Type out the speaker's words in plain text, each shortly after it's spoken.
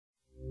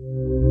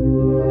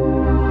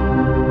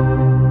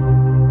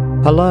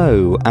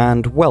Hello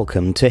and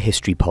welcome to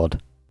HistoryPod.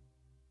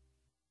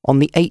 On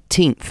the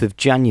 18th of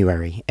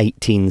January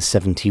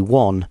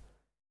 1871,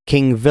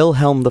 King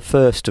Wilhelm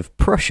I of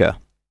Prussia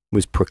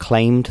was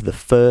proclaimed the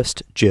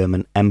first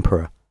German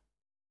emperor.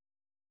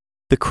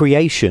 The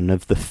creation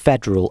of the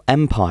Federal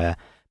Empire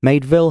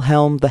made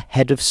Wilhelm the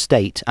head of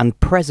state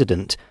and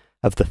president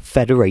of the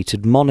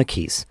federated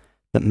monarchies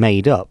that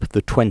made up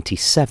the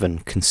 27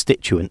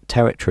 constituent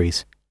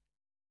territories.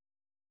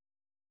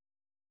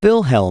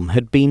 Wilhelm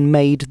had been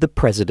made the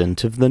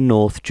president of the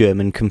North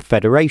German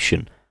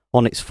Confederation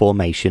on its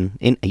formation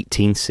in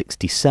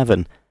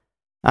 1867,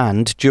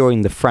 and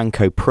during the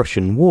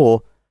Franco-Prussian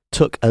War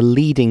took a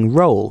leading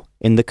role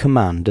in the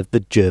command of the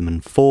German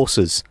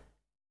forces.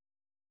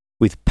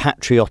 With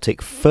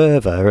patriotic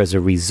fervour as a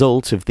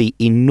result of the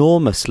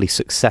enormously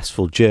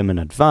successful German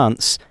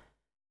advance,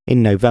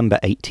 in November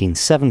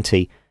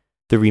 1870,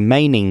 the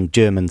remaining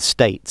German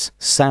states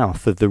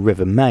south of the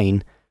River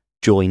Main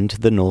joined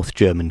the North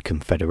German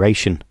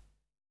Confederation.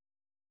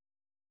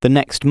 The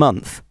next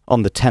month,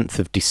 on the 10th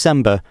of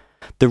December,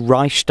 the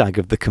Reichstag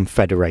of the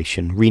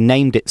Confederation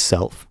renamed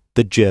itself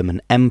the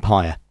German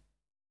Empire.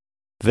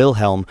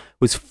 Wilhelm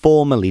was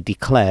formally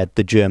declared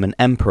the German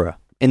Emperor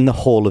in the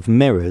Hall of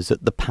Mirrors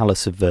at the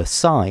Palace of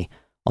Versailles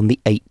on the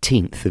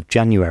 18th of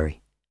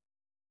January.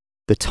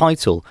 The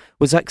title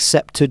was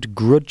accepted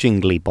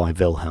grudgingly by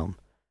Wilhelm,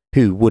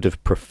 who would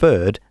have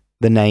preferred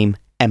the name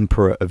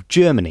Emperor of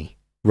Germany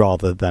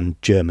rather than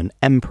German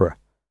Emperor,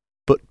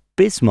 but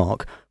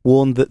Bismarck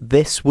warned that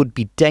this would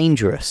be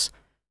dangerous,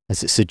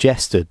 as it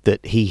suggested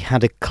that he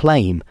had a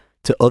claim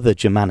to other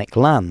Germanic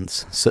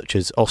lands such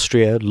as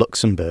Austria,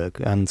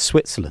 Luxembourg and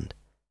Switzerland.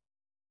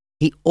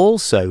 He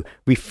also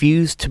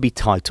refused to be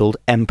titled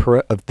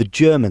Emperor of the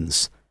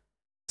Germans,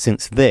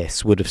 since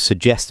this would have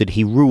suggested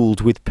he ruled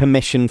with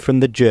permission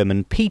from the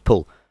German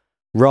people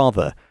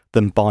rather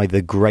than by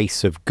the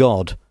grace of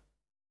God.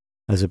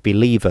 As a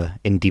believer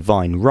in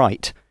divine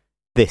right,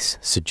 this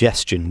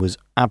suggestion was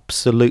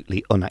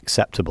absolutely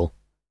unacceptable.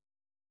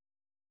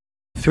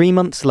 3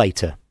 months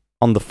later,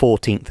 on the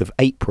 14th of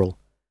April,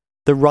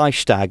 the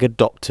Reichstag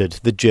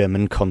adopted the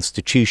German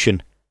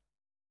constitution.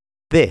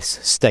 This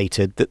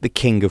stated that the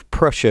King of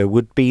Prussia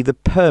would be the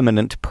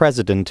permanent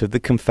president of the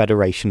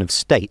confederation of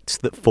states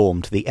that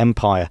formed the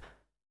empire.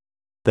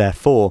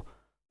 Therefore,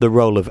 the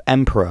role of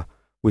emperor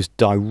was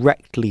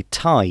directly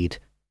tied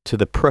to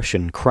the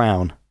Prussian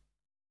crown.